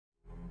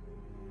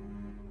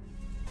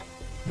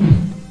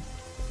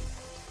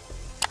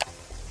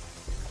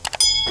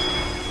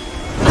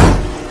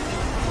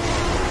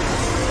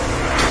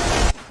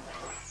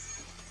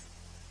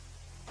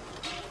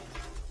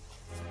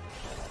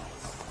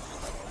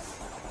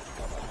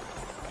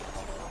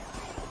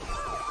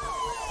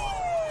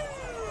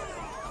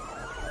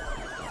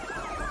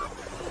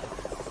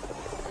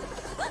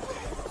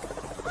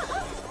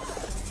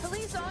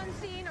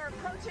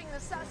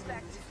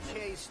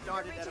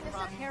started at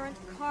apparent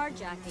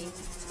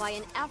carjacking by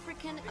an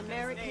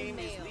African-American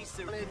male.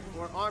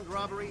 For armed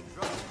robbery.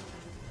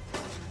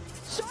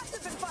 Shots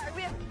have been fired.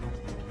 We have...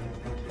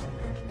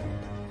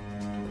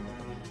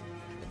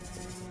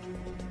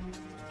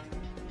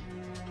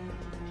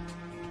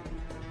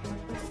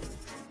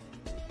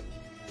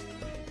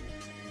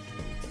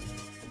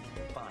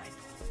 Fine.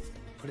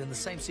 But in the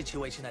same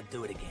situation, I'd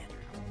do it again.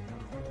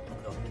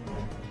 Go.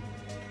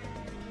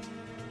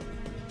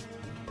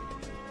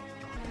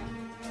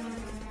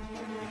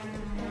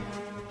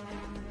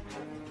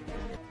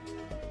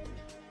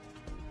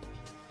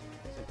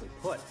 Simply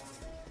put,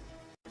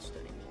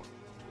 anymore.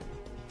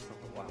 From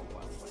the Wild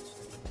Wild West.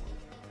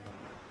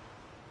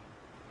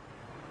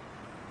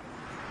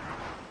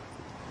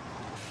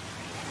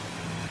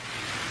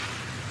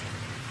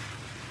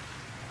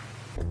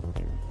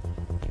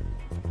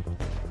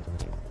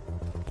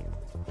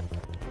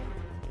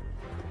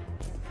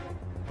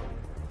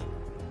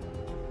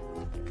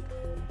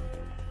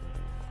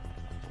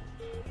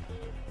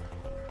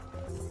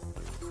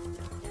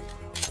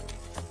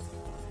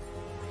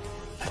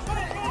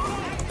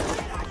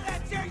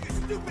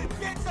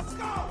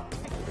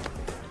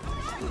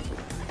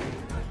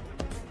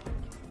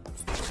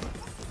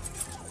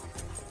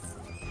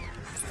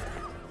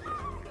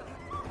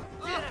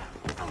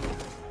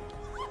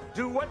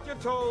 Do what you're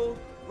told,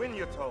 when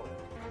you're told.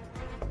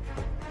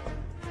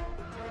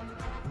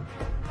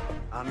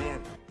 I'm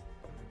in.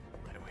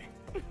 Right away.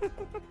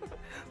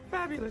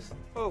 Fabulous.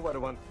 Oh, what a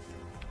one.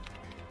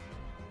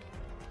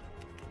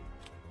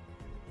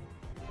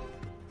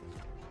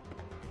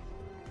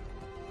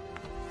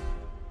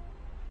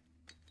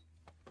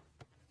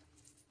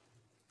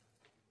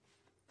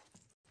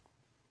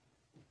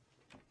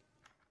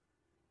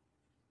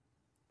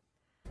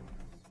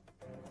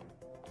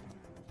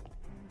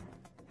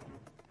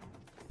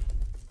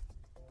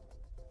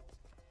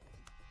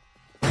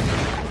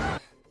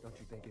 Don't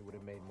you think it would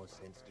have made more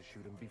sense to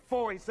shoot him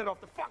before he set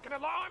off the fucking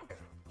alarm?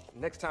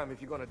 Next time,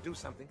 if you're gonna do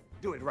something,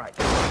 do it right.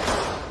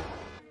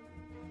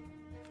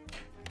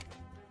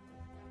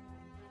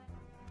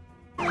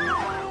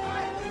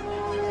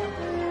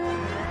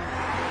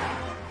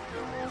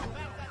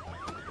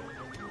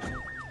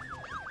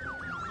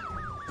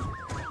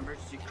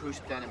 Emergency crew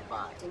standing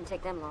by. Didn't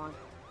take them long.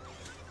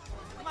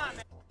 Come on,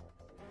 man.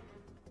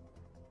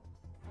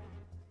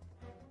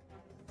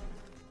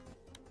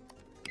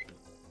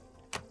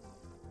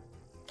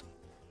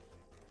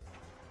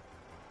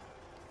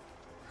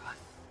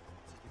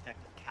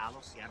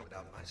 Seattle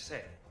without my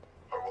say.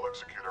 I will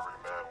execute every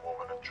man,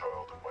 woman, and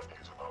child in my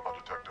needs, and I'm a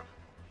detective.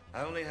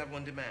 I only have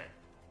one demand,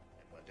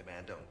 and one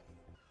demand only.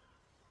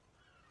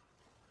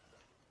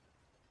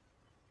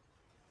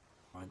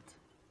 Hunt.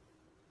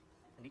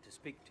 I need to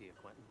speak to you,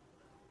 Quentin.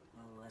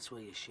 Well, that's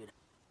where you should.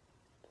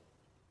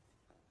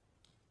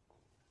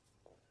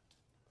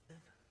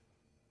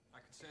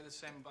 I could say the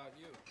same about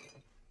you.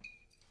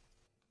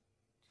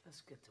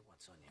 Let's get to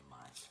what's on your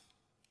mind.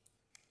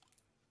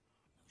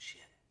 No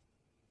shit.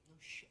 No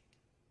shit.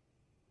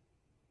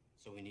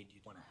 So we need you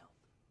to want to help.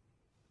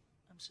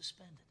 I'm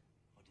suspended.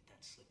 Or did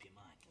that slip your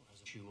mind? Or was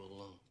it you all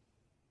alone?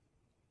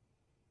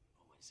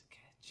 Always a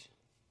catch.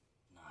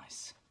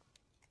 Nice.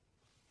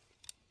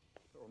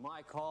 If it were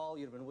my call,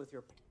 you'd have been with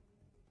your...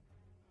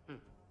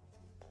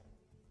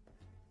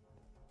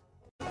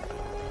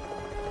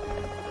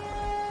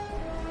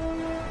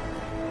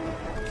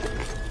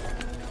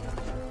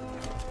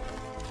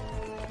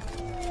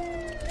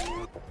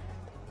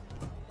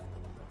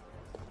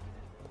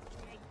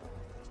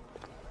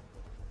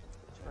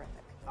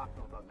 Talk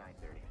to him about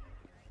 9:30.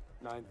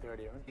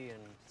 9:30, huh? He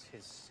and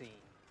his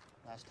scene.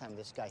 Last time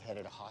this guy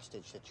headed a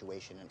hostage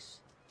situation, and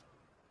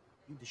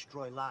you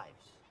destroy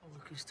lives. Oh,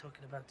 look who's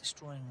talking about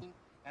destroying me.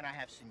 And I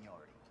have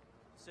seniority.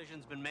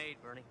 Decision's been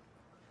made, Bernie.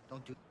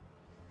 Don't do...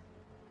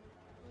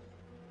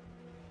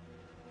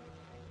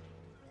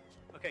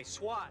 Okay,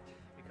 SWAT.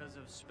 Because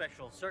of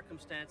special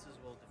circumstances,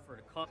 we'll defer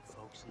to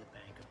folks in the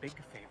bank a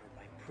big favor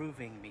by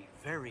proving me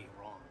very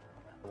wrong.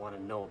 I want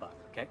to know about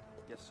it, okay?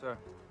 Yes, sir.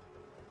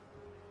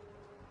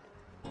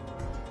 We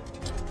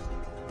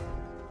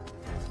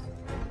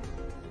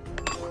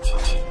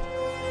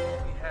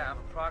have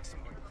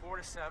approximately 4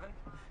 to 7,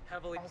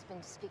 heavily... My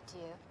husband to speak to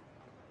you.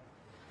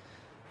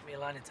 Give me a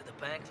line into the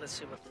bank. Let's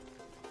see what...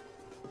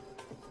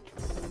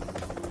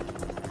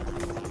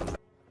 Who am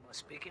I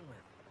speaking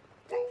with?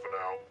 Well, for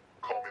now,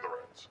 call me the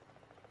Reds.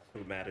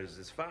 Who matters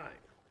is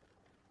fine.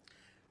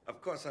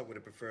 Of course, I would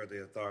have preferred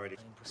the authority.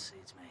 Time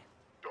proceeds, mate.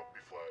 Don't be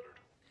flattered.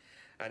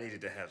 I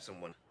needed to have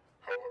someone.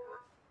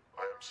 However,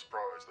 I am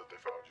surprised that they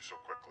found you so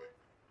quickly.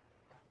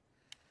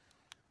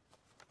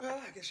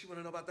 Well, I guess you want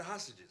to know about the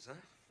hostages, huh?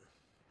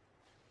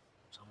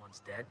 Someone's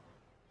dead?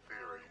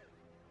 Theory.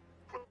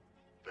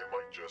 They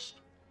might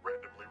just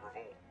randomly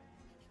revolt.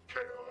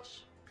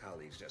 Chaos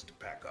Colleagues just to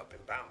pack up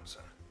and bounce,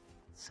 huh?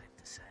 Safe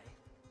to say.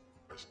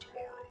 is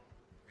tomorrow.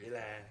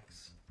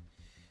 Relax.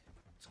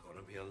 It's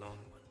gonna be a long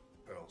one.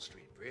 Pearl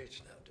Street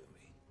Bridge now, do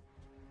me.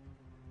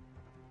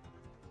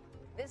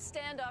 This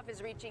standoff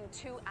is reaching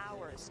 2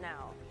 hours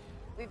now.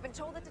 We've been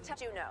told that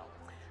Detective Juno.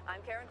 I'm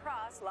Karen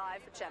Cross,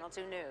 live for Channel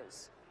 2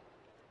 News.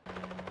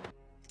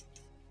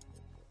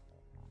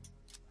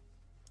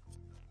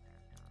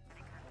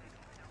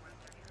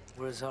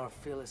 Where's our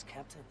fearless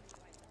captain?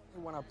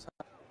 We went up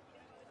top.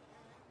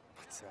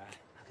 What's that?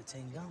 I could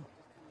take him.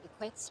 You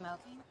quit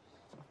smoking?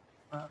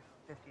 15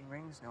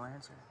 rings, no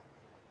answer.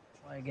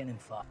 Try again in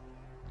 5.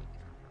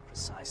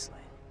 Precisely.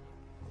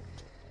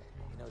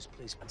 He knows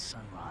police at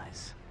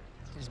sunrise.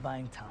 He's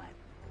buying time.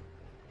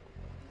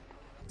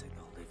 Take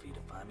the whole day for you to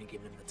find me,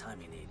 giving him the time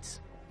he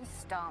needs. He's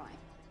stalling.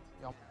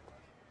 Yep.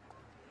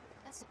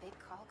 That's a big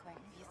call, Keren.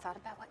 Have you thought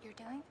about what you're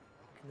doing?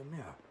 Look in the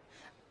mirror.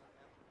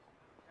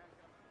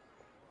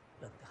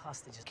 Look, the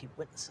hostages keep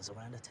witnesses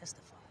around to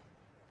testify.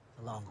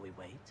 The longer we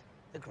wait,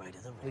 the greater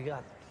the risk. We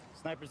got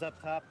Snipers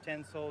up top,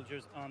 10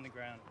 soldiers on the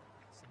ground.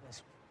 It's the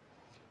best.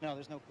 No,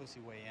 there's no pussy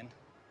way in.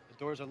 The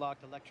doors are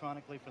locked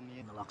electronically from the...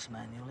 And the locks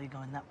manually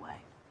going that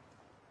way.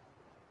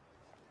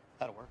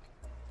 That'll work.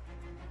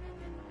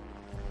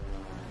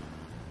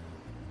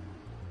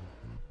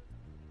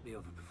 Be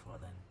over before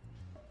then.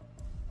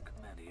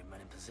 Commander, you're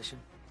men in position.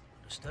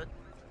 Understood?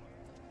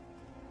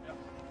 Yep.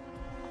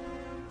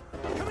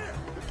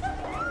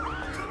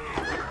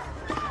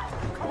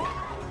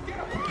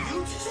 You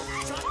just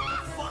shut the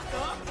fuck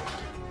up!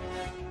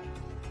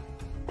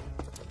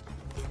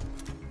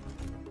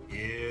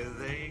 Here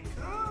they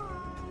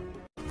come.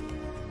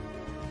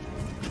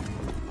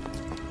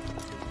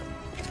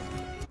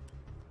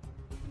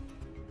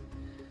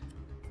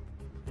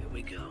 Here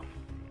we go.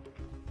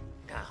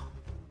 Now.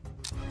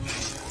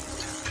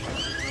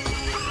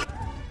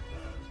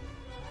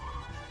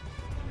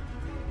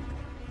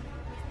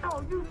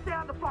 Oh, you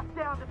stand the fuck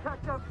down,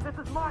 detective. This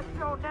is my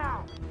show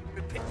now.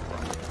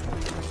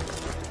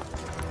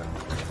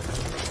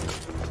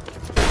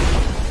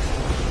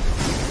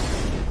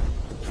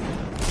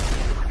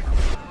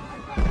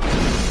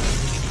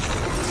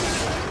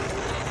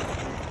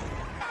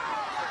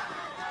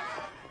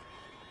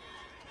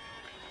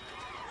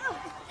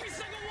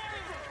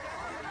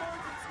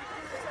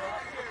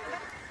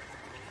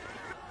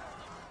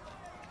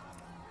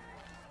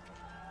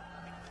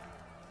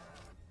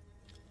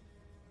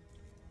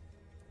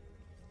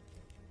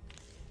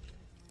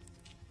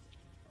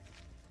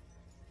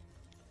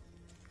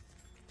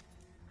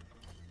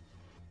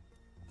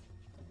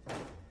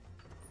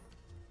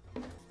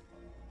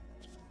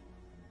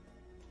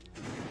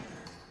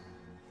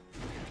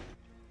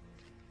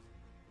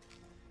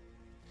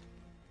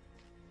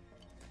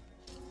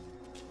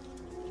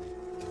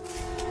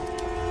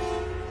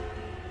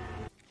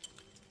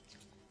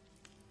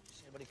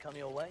 Anybody come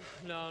your way?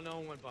 No, no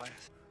one went by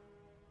us.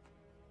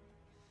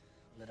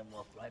 Let him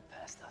walk right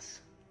past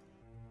us.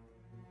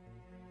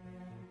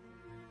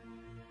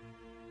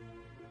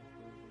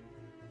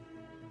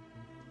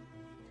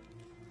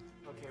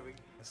 Okay,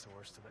 that's the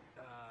worst of it.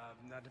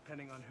 Now,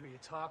 depending on who you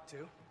talk to,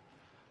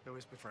 they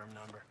always prefer a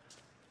number.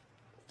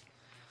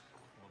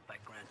 More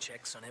background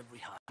checks on every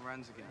hot.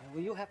 Runs again.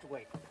 Well, you'll have to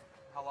wait.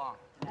 How long?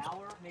 An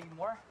hour, maybe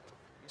more.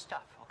 It's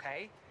tough,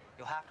 okay?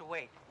 You'll have to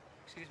wait.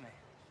 Excuse me.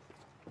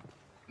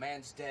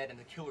 Man's dead and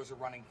the killers are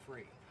running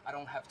free. I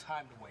don't have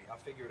time to wait. I'll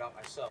figure it out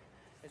myself.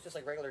 It's just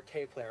like regular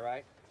tape player,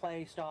 right?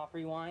 Play, stop,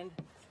 rewind.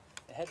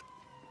 Ahead.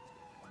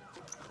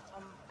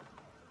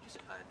 Just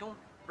don't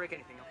break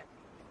anything, okay?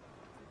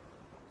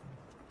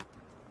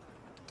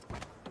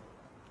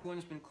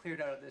 Everyone's been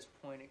cleared out at this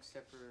point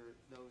except for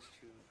those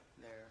two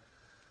there.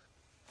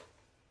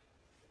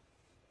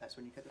 That's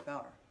when you cut the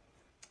power.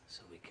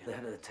 So we can. The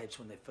head of the tapes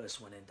when they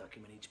first went in,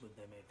 document each move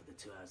they made for the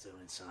 2 hours they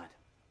were inside.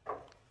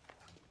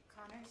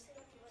 Connors,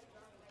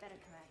 better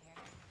come out here.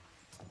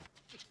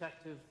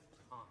 Detective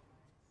Tom.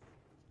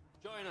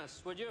 Join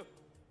us, would you?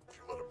 If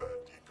you let a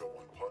bad deed go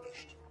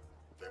unpunished,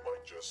 they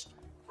might just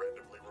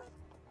randomly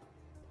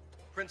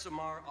Prince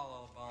Amar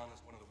Al-Alban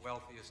is one of the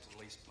wealthiest and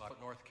least popular.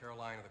 North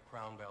Carolina, the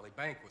Crown Valley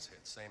Bank was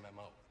hit, same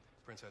MO.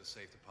 Prince had a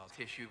safe deposit.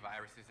 Tissue,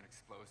 viruses, and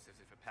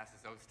explosives. If it passes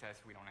those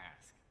tests, we don't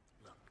ask.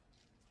 Look.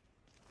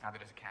 Now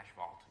that it's a cash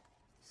vault.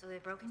 So they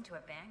broke into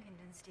a bank and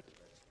didn't steal.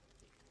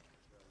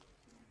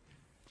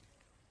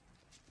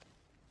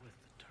 With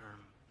the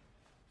term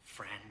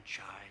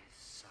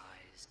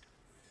franchise-sized.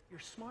 You're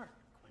smart,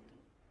 Quentin.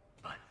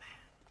 But man,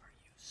 are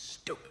you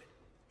stupid.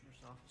 Your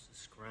office is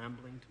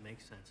scrambling to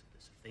make sense of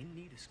this. If they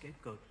need a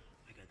scapegoat,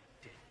 I got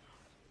dead.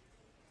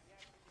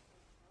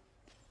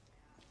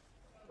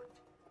 You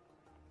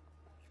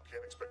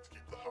can't expect to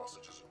keep the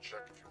hostages in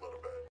check if you let a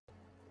bad.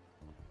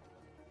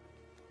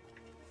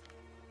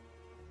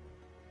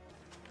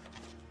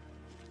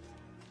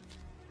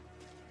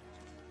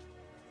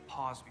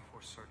 Pause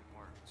before certain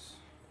words.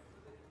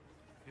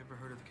 Have you ever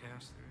heard of the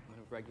chaos theory?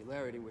 Of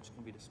regularity, which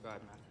can be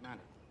described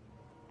mathematically.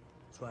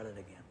 Try it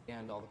again.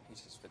 And all the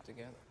pieces fit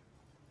together.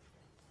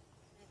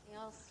 Anything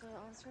else,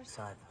 officer?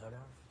 I've heard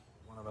of.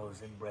 One of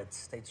those inbred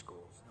state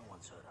schools no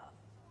one's heard of.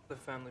 The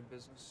family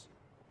business.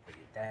 But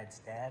your dad's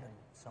dad and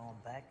so on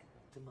back.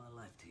 To my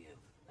life to you.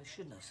 I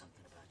should know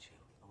something about you.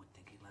 I would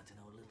think you'd like to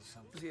know a little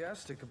something.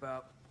 Enthusiastic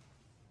about.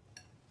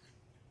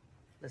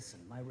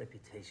 Listen, my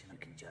reputation, you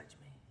can judge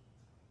me.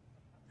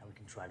 Now we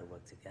can try to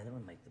work together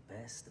and make the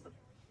best of a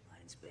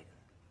mine's bigger.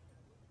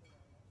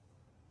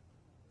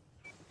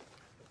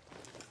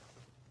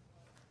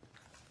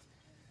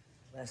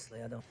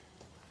 Leslie, I don't...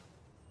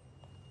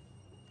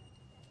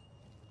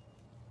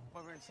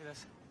 We're gonna see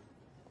this.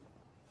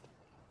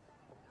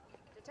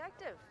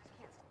 Detective.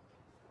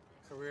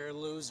 Career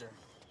loser.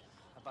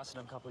 I busted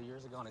him a couple of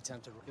years ago and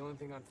attempted. The only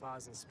thing on file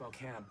is in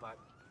Spokane, but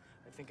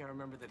I think I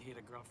remember that he had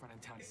a girlfriend in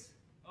town.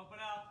 Open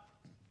up.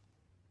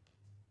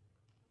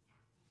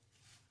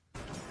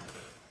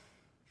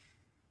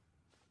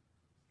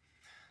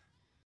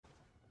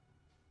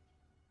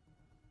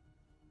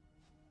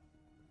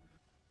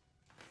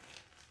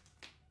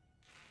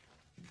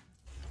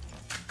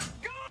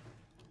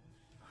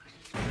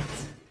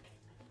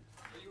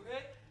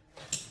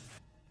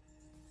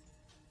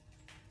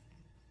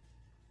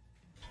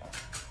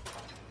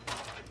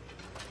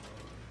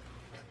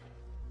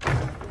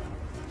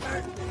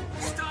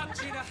 Stop,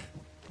 Gina!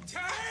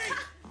 Terry!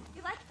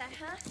 You like that,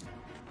 huh?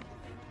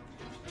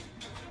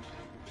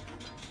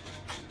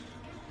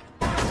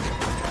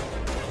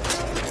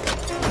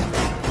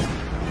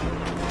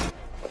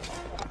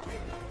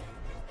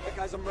 That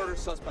guy's a murder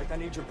suspect. I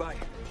need your bike.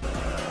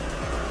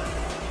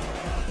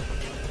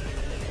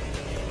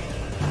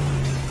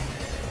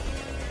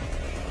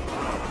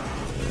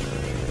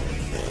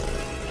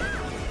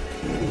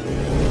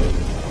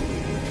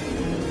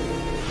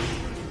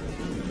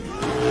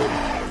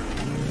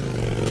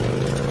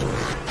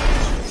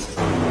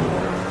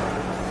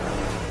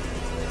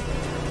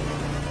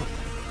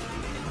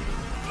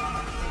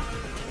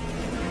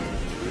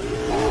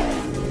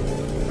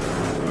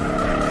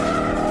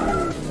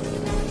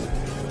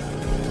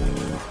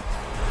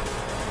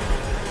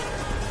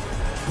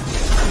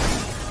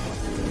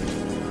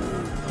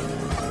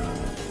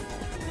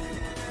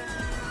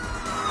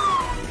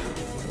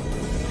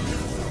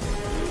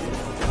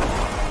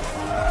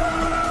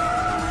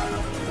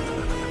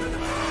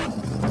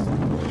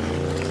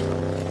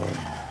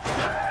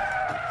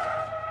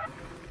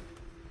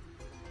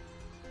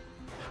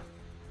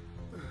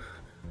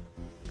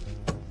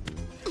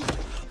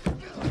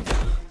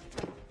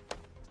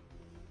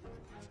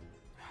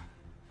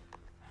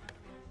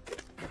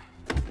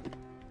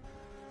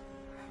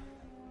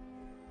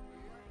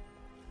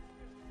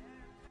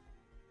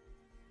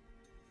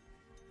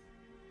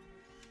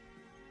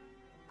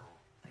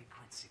 Hey,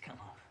 Quincy, come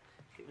on.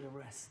 Give it a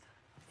rest.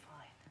 I'm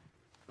fine.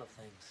 No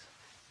things.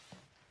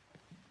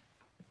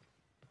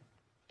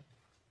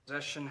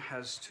 Possession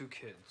has 2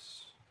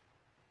 kids.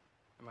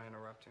 Am I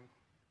interrupting?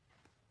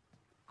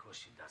 Of course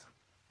she doesn't.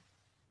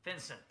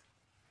 Vincent.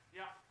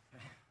 Yeah.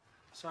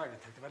 Sorry,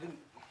 Detective. I didn't...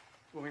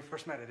 When we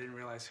first met, I didn't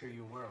realize who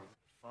you were.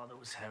 Father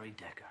was Harry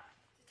Decker.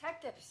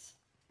 Detectives.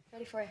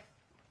 Ready for you.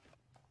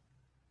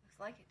 Looks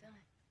like it, doesn't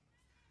it?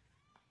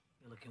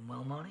 You looking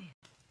well, Marty?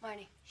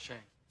 Marty, Shane.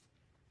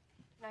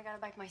 and I got a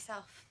bike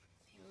myself.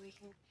 Maybe we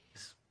can...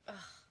 Ugh.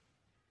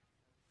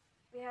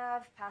 We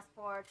have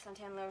passports,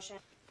 suntan lotion.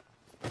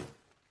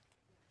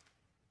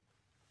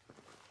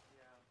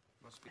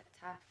 Must be...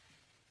 But,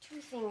 2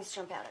 things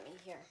jump out at me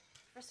here.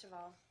 First of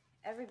all,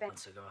 every bank...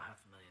 Months ago,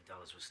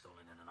 $500,000 was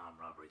stolen in an armed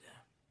robbery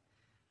there.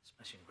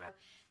 Smash and grab.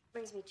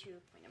 Brings me to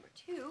point number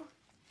 2.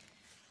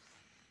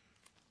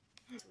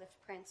 To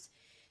lift prints.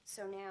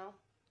 So now,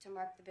 to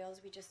mark the bills,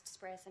 we just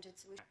spray a scented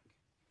solution.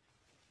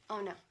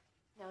 Oh, no.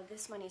 No,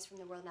 this money is from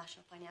the World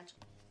National Financial.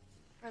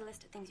 For a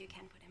list of things you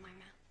can put in my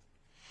mouth.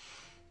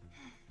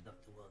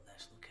 Up the World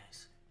National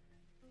case.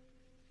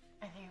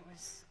 I think it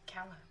was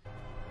Calla.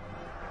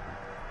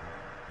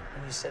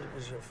 And you said it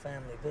was your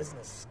family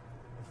business.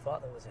 Your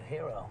father was a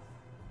hero.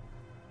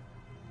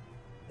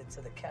 It's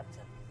to the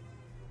captain.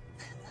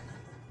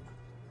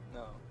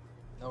 No.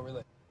 No,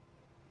 really.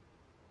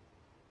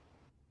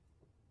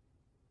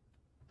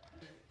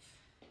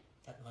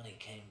 That money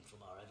came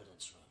from our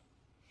evidence room.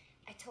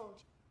 I told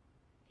you.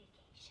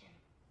 Vacation.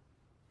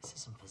 This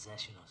isn't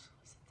possession or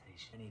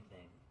solicitation.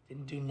 Anything.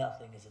 Didn't do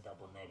nothing is a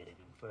double negative.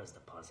 Infers the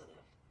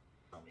positive.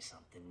 Tell me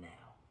something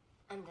now.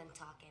 I'm done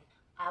talking.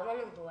 I want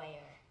a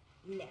lawyer.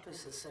 Now.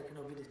 Just a second,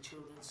 will be the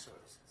children's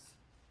services.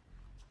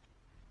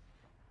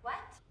 What?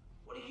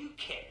 What do you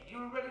care? You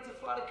were ready to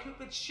fly to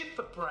Cupid's ship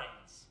for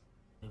brains.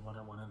 What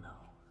I want to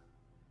know.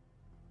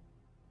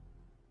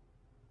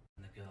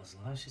 And the girl's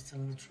alive, she's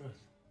telling the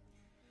truth.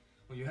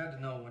 Well, you had to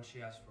know when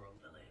she asked for a...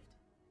 Believed.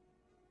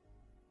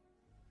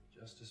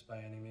 Justice by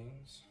any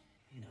means.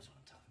 He knows what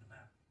I'm talking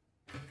about.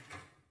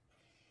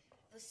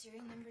 The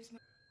serial numbers...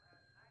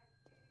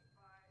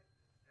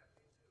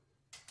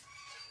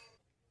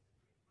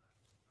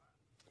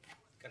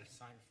 Gotta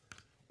sign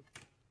first.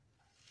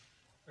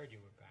 Heard you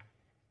were back.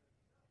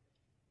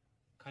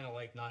 Kind of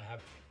like not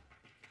having...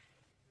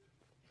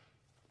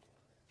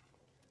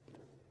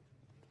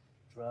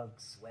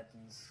 Drugs,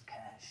 weapons,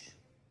 cash.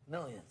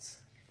 Millions.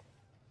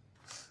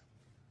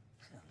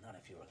 Not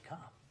if you're a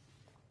cop.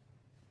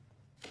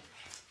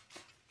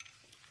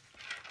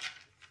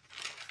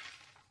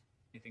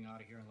 anything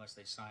out of here unless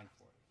they sign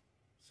for it.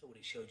 So what,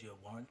 he showed you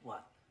a warrant?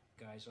 What?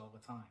 Guys all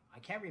the time. I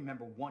can't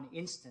remember one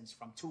instance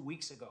from 2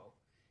 weeks ago.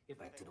 Get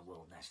back to the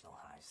World National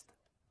heist.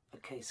 A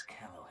case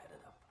Callow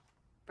headed up.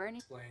 Bernie?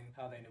 Explain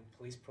how they knew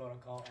police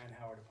protocol and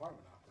how our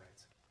department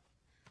operates.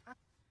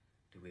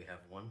 Do we have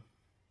one?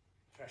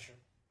 Pressure.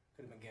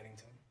 Could have been getting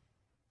to him.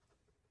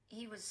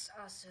 He was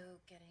also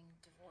getting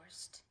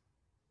divorced.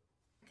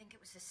 I think it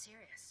was this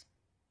serious.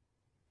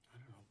 I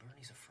don't know.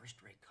 Bernie's a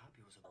first-rate cop.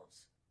 He was a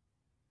boss.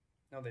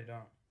 No, they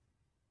don't.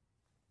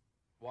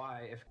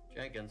 Why, if...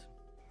 Jenkins.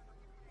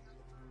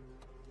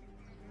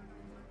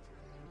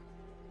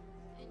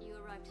 And you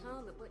arrived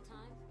home at what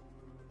time?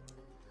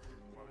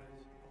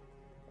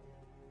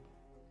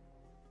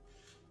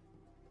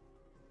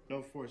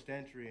 No forced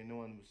entry, and no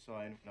one saw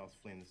anyone else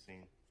fleeing the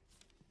scene.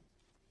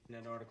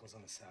 Net articles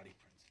on the Saudi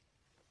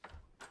prince.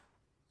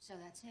 So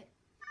that's it.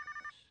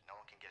 No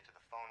one can get to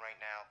the phone right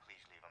now. Please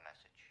leave a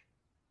message.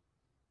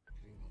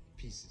 Putting all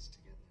the pieces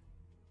together.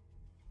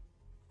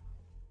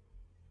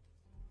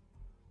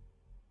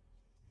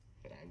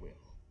 But I will.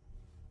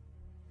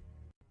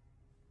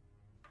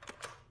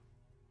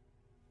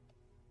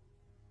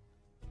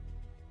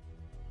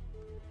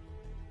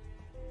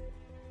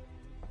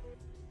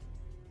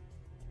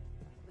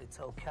 They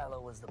told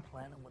Callow was the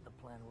plan and what the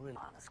plan really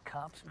was. As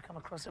cops, we come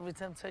across every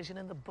temptation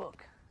in the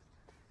book.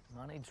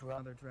 Money,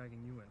 drugs. They're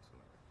dragging you into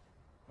it.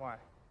 Why?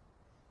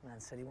 Man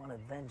said he wanted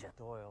vengeance.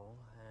 Doyle,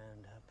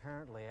 and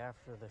apparently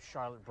after the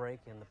Charlotte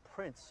break-in, the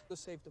prince... The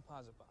safe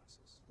deposit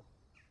boxes.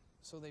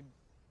 So they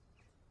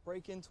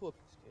break into a...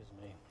 Excuse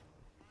me.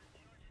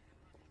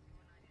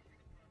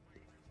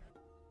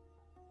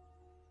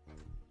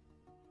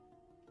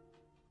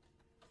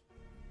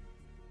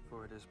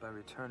 For it is by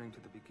returning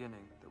to the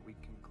beginning that we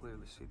can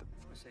clearly see the...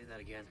 Say that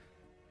again.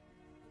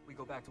 We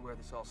go back to where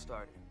this all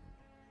started.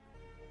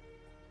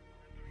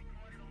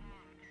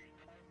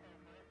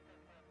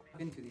 I've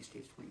been through these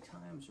tapes 20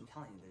 times. I'm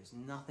telling you, there's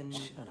nothing...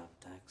 Shut up,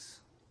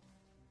 Dex.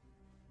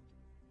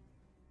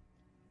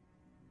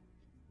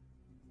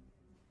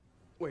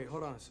 Wait,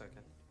 hold on a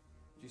second.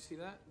 Did you see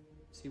that?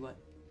 See what?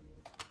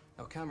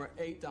 Now, camera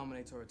 8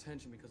 dominates our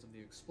attention because of the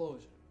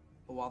explosion.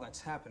 But while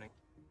that's happening...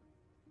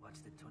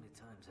 Watched it 20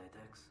 times, eh,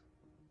 Dex?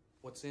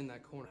 What's in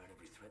that corner?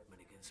 Every threat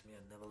made against me,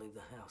 I'd never leave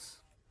the house.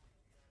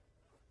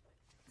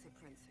 See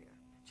Prince here.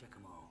 Check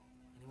them all.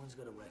 Anyone's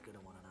got a record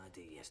and want an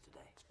ID yesterday.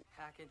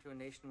 Hack into a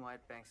nationwide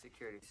bank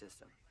security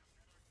system.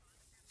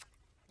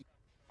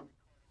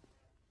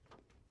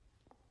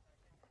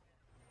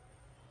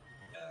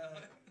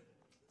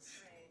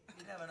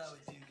 You never know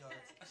with you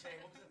guys.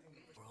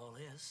 We're all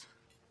ears.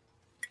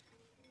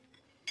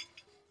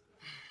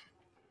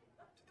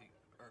 To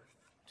the earth,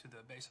 to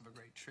the base of a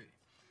great tree.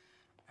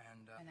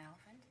 And, An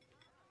elephant?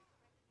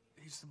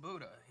 he's the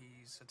Buddha.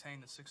 He's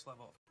attained the 6th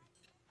level.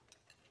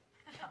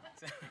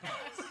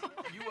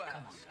 You asked.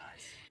 Come on,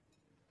 guys.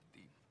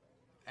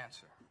 The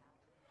answer.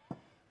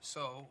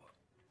 So,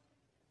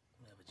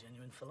 We have a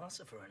genuine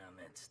philosopher in our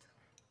midst.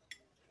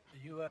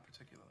 you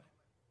particularly.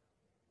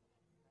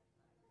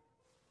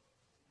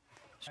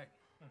 Hey,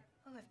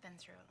 Well, we've been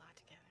through a lot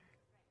together.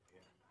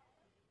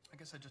 I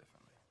guess I just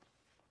differently.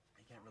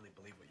 You can't really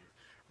believe what you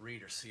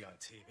read or see on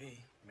TV.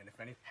 I mean, if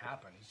anything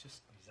happened,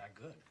 he's that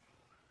good.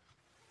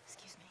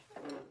 Excuse me.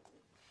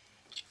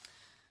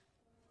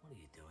 What are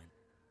you doing?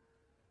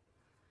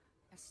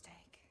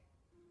 Mistake.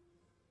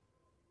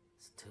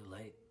 It's too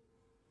late.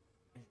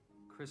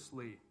 Chris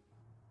Lee.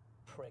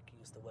 Prick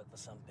used to work for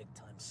some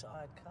big-time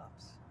side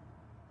cops.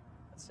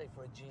 I'd say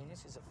for a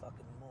genius, he's a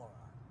fucking moron.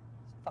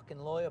 His fucking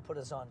lawyer put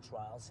us on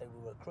trial, said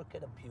we were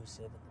crooked,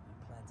 abusive, and that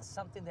we planned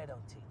something they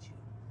don't teach you.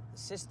 The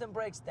system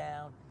breaks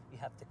down, you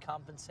have to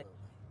compensate.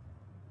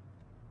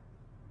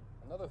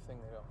 Another thing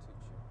they don't teach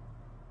you.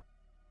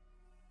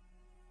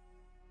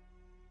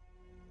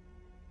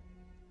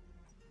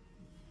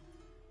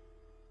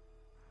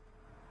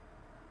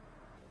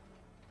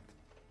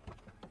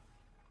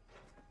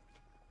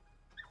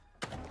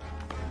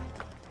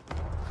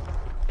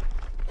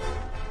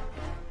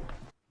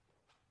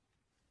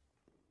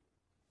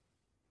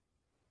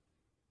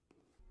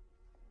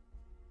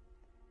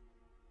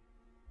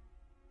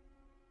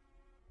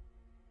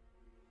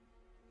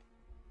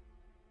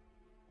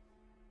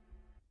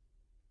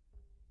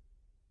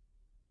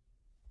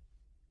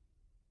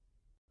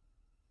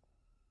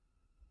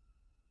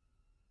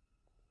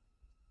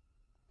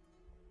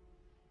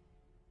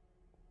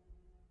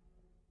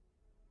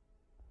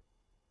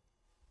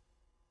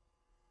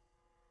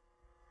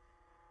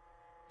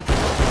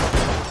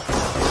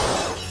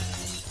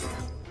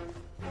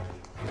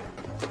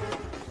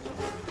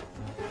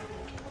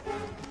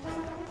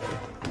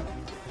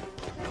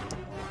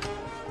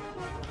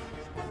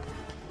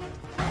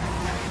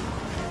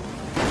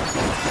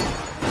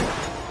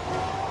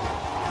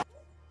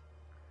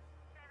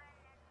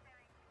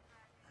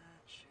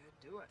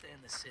 They're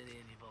in the city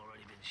and you've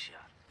already been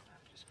shot. I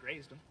just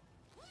grazed him.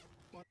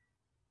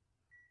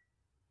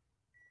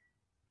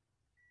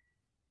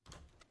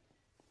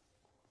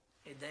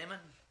 Hey, Damon.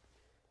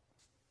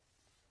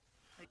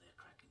 They're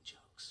cracking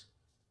jokes.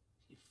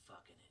 You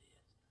fucking idiot.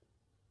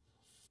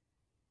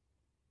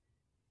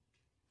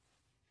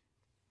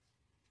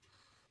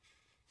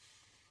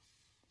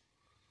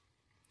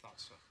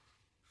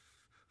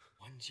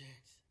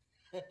 chance.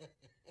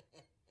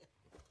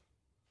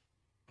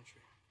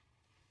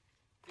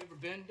 You ever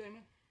been,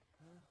 Damon?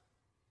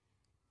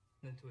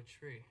 Into a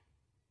tree.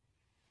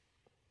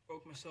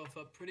 Broke myself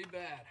up pretty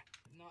bad.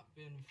 Not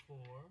been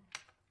for.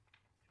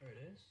 Here it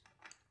is.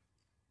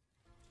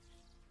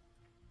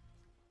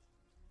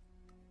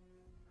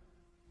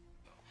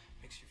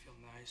 Makes you feel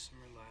nice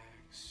and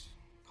relaxed,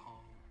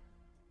 calm.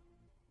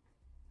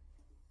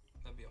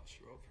 That'd be all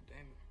she wrote for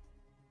Damon.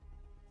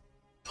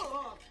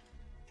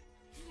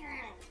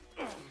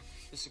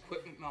 This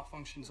equipment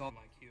malfunctions all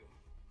like you.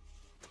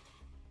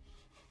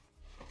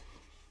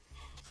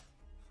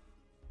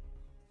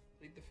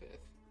 Plead the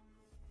fifth.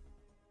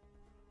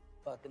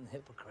 Fucking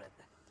hypocrite.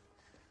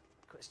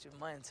 Question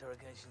my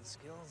interrogation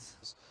skills.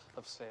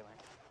 Of sailing.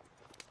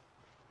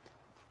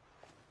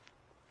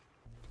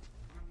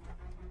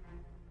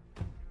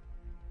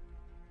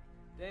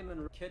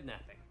 Damon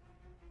kidnapping.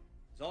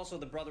 He's also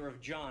the brother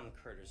of John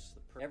Curtis.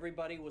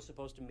 Everybody was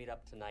supposed to meet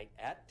up tonight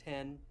at 10,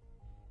 and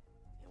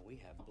we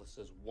have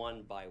accomplices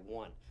one by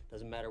one.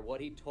 Doesn't matter what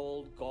he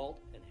told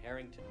Galt and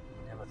Harrington.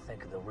 Never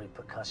think of the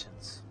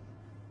repercussions.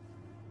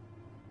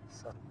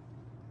 So...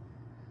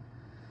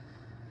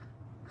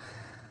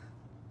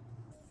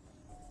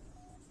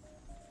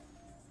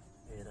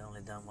 You had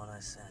only done what I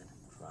said,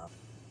 Rob.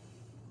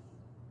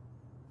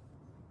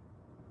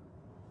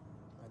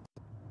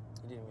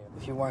 You didn't mean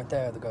it. If you weren't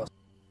there, the girl.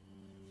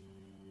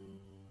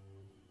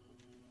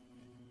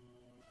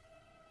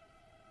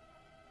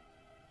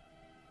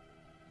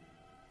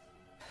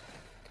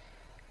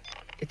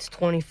 It's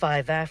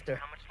 25 after.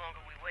 How much longer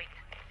we wait?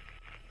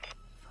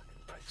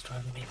 Fucking prick's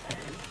driving me mad.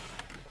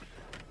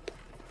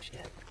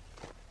 Shit.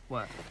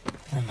 What?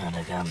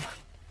 Another gun.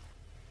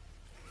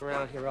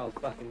 Around here all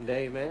fucking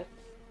day, man.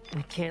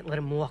 We can't let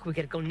him walk. We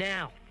gotta go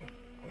now.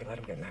 We let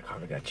him get in that car.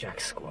 We got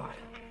Jack's squad.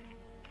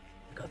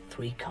 We got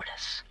 3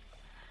 cars.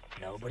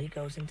 Nobody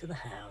goes into the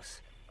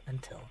house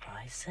until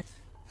I say.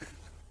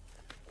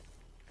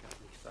 Got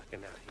me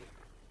fucking out here.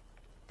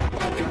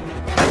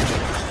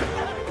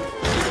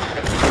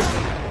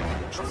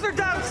 They're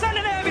down! Send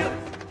an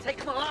ambulance! Take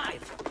him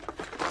alive!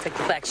 Take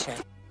the back, Shane.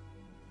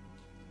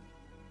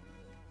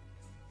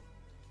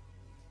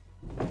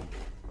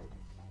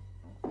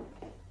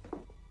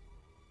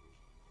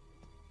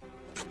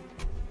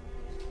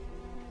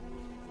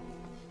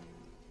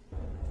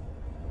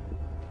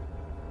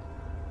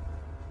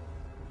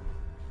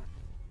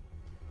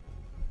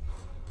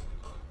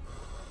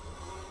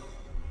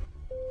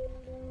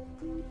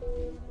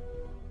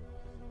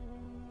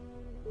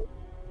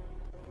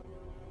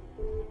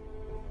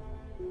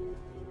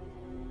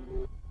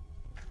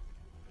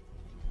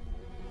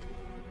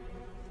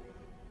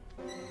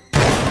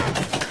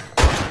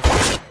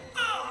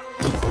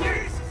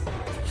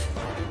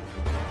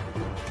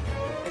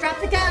 Drop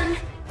the gun.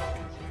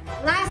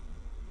 Last.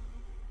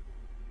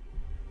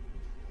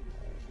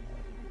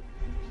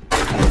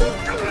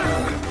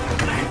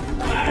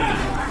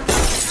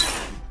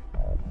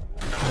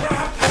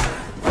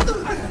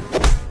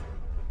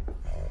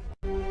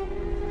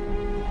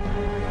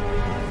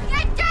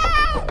 Get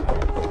down!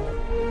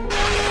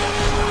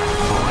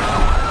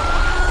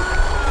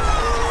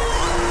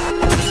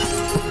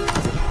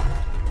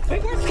 Hey,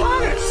 where's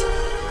Connors?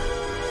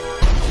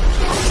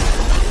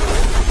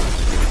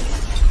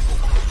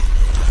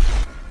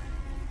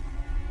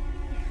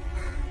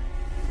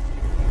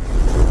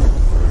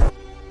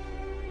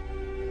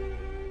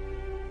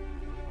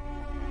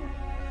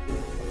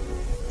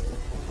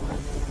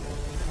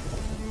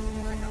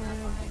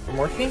 I'm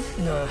working?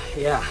 No,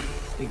 yeah.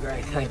 Be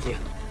great, thank you.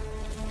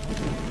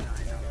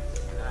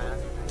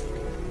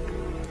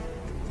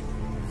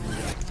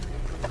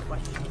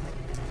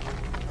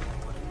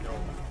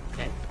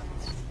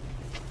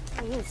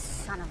 You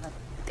son of a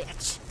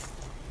bitch.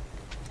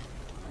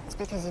 It's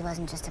because he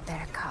wasn't just a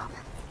better cop.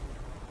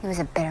 He was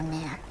a better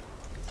man.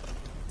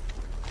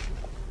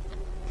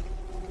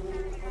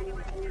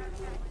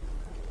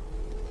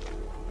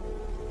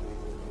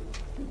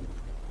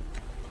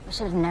 We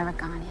should have never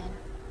gone in.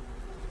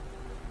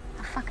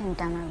 A fucking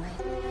dumber way.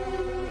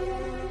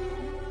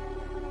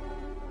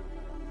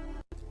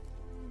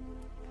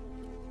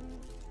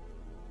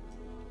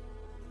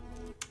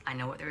 I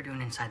know what they were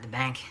doing inside the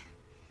bank.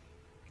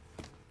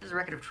 There's a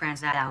record of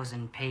transactions,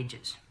 1,000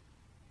 pages.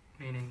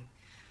 Meaning?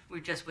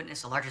 We've just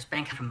witnessed the largest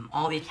bank from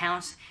all the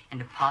accounts and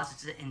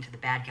deposits it into the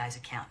bad guy's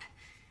account.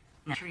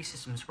 Now, security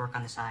systems work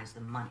on the size of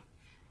the money,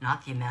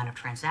 not the amount of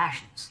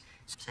transactions.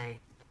 Say,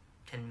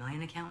 10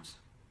 million accounts?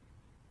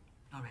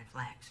 No red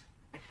flags.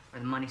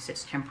 Where the money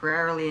sits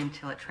temporarily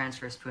until it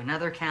transfers to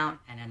another account,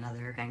 and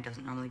another bank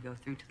doesn't normally go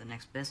through to the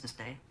next business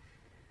day.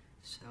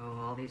 So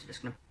all these are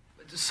just gonna...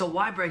 So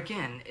why break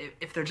in?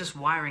 If they're just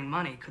wiring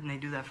money, couldn't they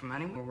do that from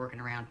anywhere? We're working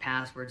around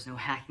passwords, no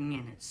hacking,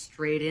 and it's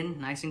straight in,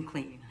 nice and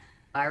clean.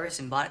 Virus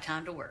and bought it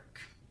time to work.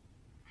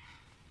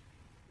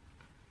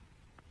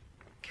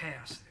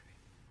 Chaos theory.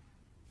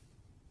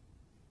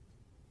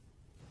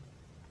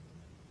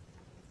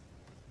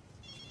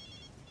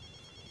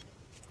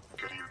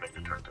 Good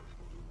evening, Detective.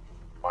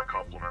 My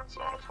compliments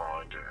on a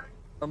fine day.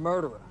 A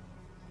murderer.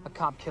 A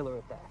cop killer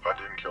at that. I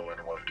didn't kill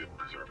anyone who didn't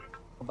deserve it.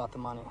 About the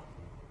money.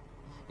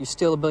 You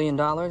steal $1 billion,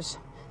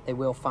 they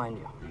will find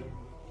you.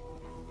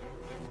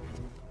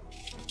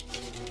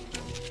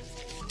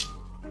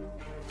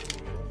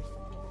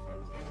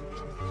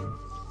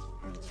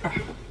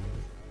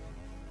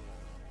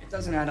 It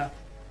doesn't add up.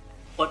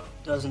 What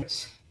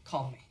doesn't?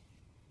 Call me.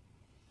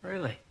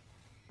 Really?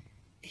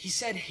 He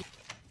said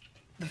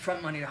the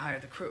front money to hire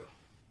the crew.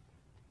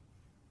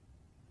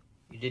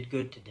 You did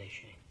good today,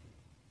 Shane.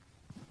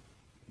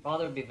 Your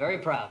father would be very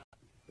proud.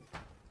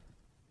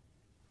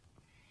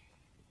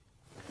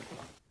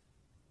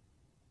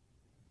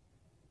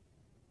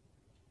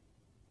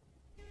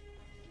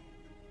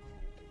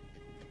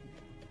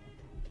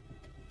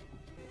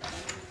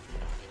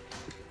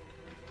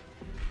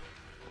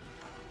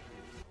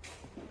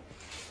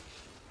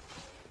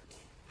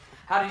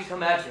 How did he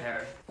come at you,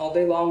 Harry? All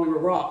day long we were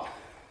wrong.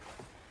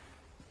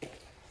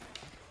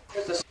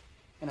 Here's this.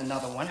 And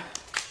another one.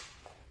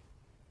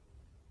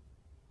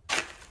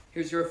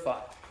 Here's your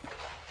file.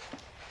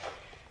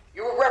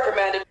 You were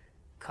reprimanded.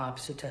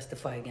 Cops who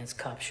testify against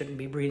cops shouldn't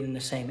be breathing the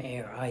same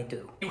air I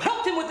do. You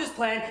helped him with this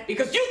plan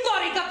because you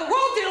thought he got the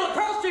wrong deal at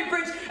Pearl Street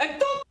Bridge and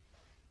don't.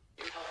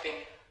 You're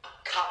helping a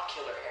cop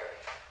killer, Harry.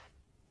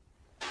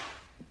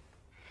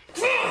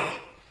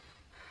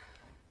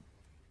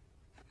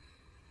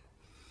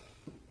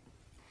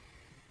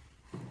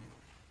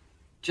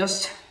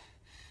 Just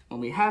when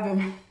we have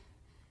him.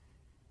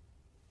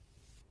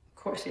 Of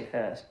course he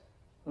has.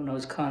 Who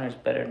knows Connor's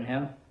better than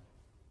him?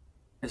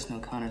 There's no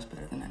Connor's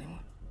better than anyone.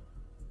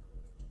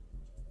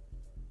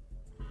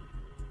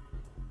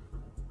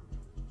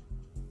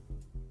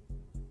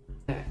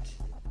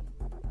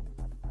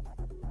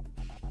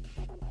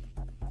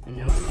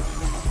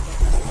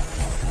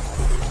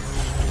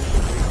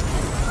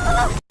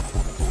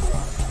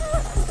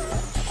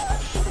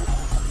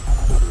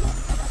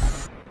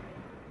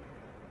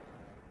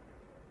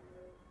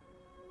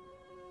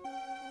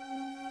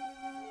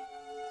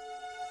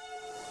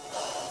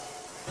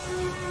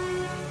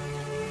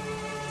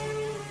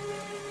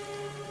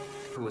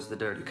 Who was the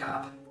dirty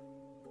cop?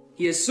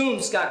 He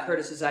assumed Scott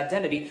Curtis's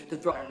identity to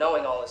throw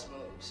knowing all his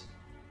moves.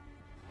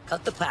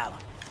 Cut the power.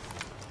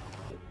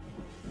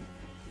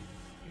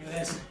 Here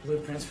it is.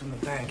 Blueprints from the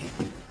bank.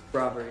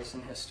 Robberies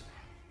in history.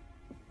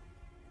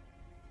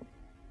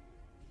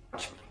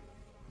 Watch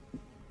me.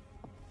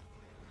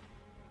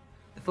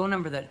 The phone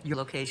number that your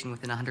location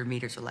within 100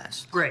 meters or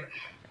less. Great.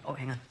 Oh,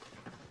 hang on.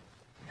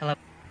 Hello?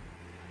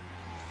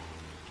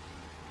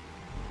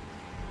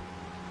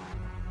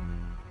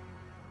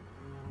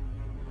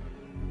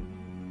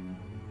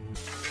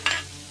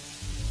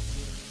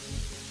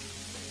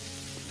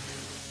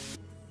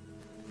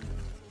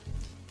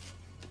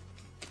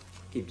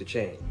 Keep the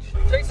change.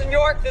 Jason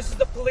York, this is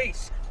the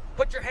police.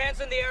 Put your hands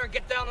in the air and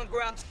get down on the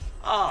ground.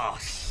 Oh,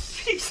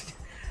 jeez.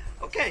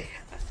 Okay.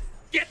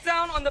 Get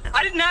down on the...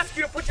 I didn't ask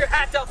you to put your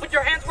hat down. Put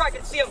your hands where I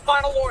can see them.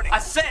 Final warning. I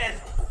said...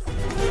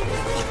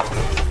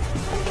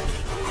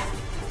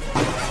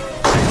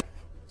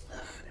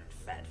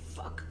 Fat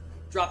fuck.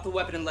 Drop the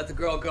weapon and let the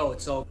girl go.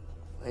 It's all...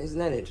 Isn't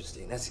that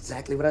interesting? That's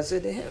exactly what I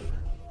said to him.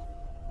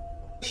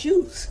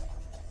 Shoes.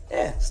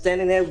 Yeah,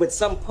 standing there with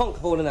some punk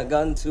holding a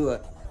gun to a...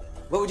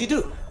 What would you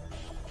do?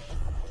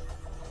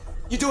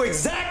 You do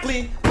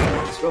exactly...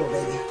 Let's roll,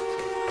 baby.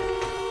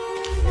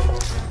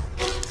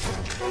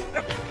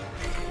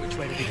 Which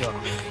way did he go?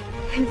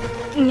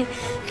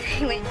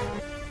 Wait.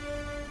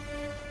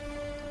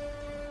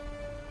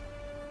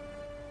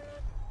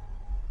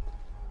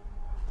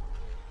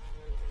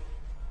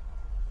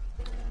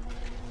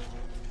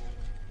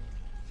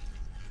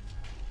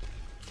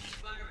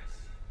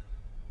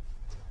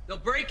 They'll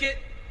break it.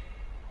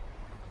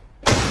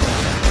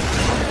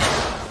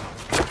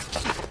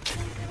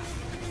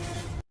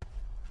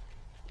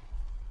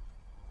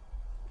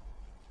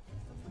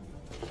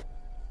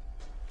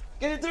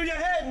 Get it through your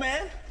head,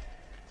 man.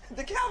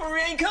 The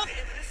cavalry ain't coming.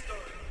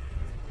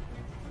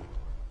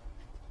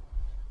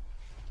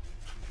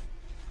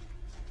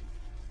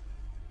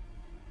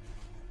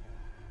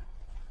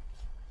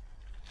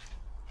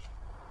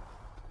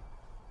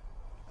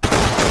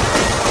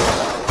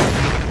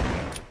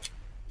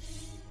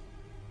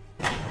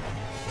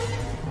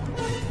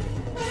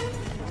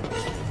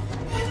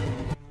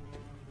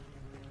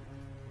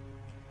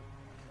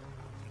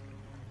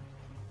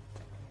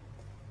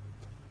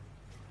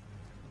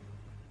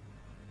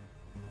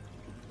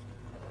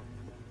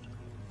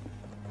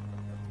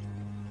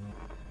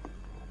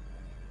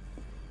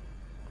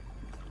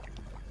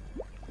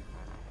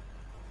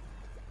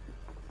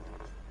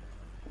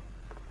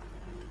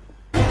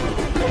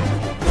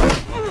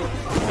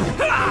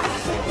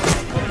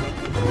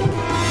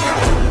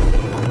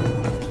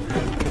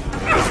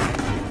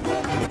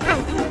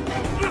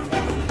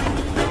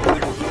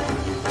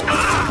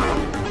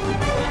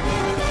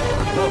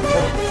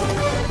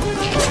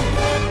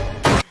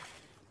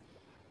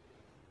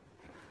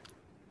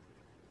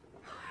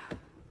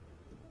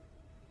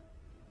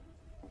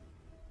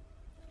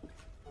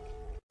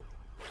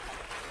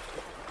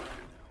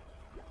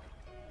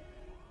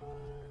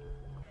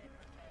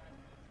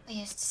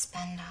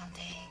 spend all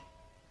day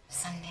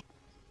Sunday.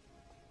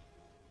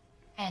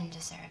 I didn't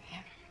deserve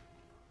him.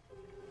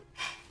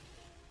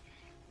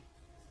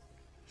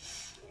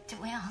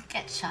 Did we all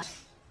get shot?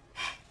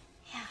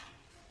 Yeah,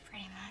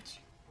 pretty much.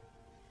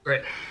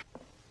 Great.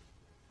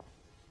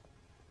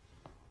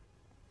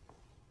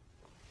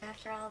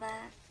 After all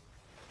that,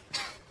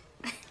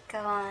 go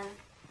on.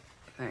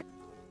 Thanks.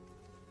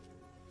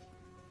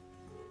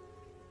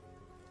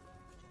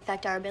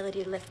 Affect our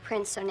ability to lift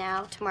prints, so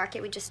now to mark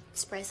it, we just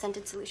spray a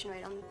scented solution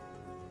right on.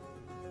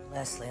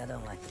 Leslie, I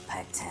don't like the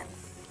Pac-10.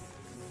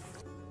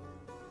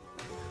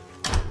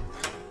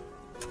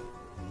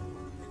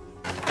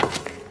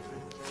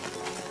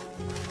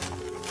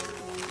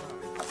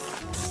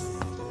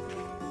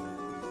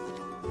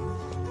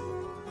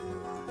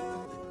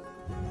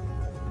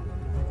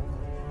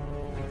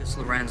 This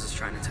Lorenz is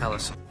trying to tell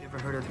us. You ever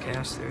heard of the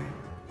chaos theory?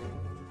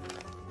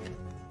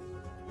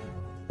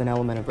 An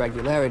element of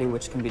regularity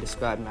which can be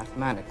described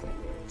mathematically.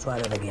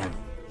 Try that again.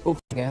 All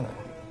together.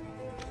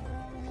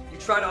 You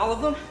tried all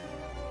of them?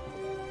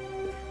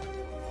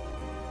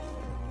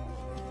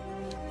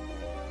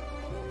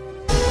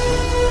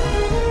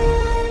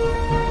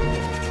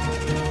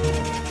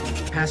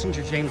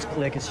 Passenger James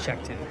Click is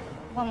checked in.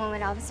 One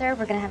moment, officer.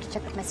 We're gonna have to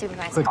check with my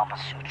supervisor. Kama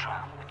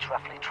Sutra, which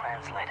roughly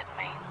translated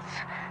means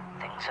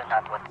things are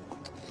not what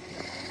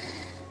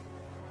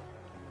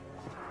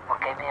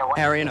gave me away.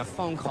 Harry in a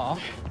phone call.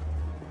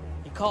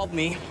 He called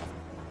me.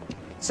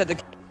 Said the.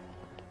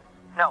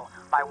 No,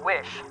 my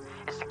wish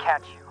is to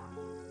catch you.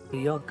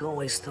 New York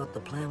always thought the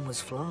plan was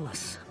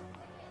flawless.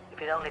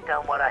 If you'd only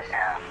done what I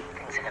said,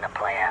 things are gonna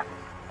play out.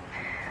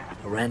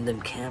 A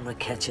random camera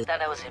catches.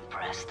 Thought I was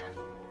impressed.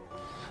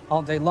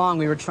 All day long,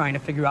 we were trying to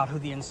figure out who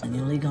the inside. And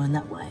you're only going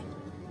that way.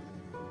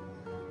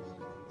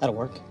 That'll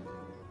work.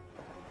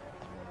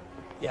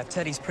 Yeah,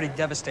 Teddy's pretty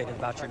devastated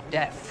about your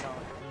death.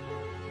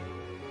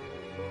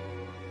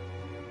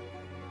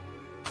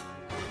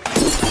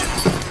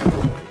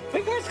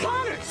 Wait, where's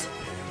Connors?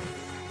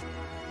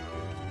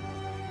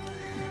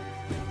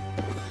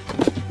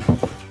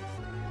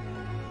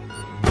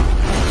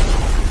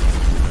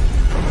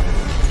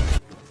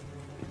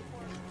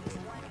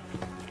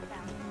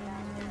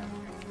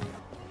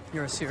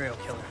 You're a serial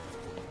killer.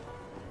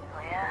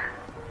 Oh, yeah?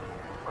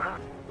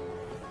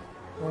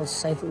 Well, it's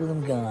safer with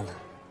him gone.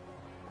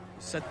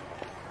 Said.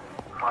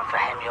 One for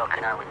him, York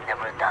and I would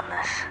never have done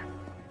this.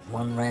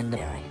 One random.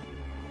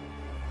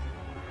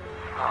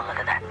 Oh, look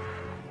at that.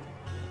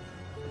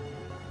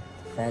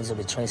 Fans will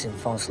be tracing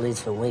false leads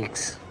for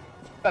weeks.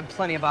 Had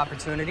plenty of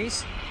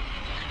opportunities.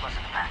 This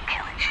wasn't about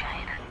killing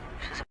Shane.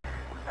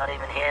 Not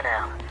even here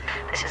now.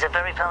 This is a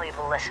very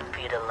valuable lesson for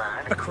you to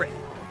learn. A crit.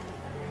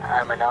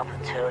 I'm an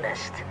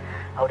opportunist.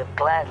 I would have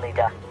gladly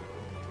done.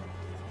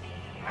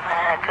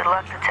 Good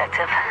luck,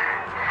 detective.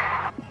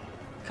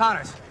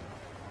 Connors.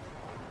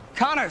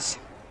 Connors!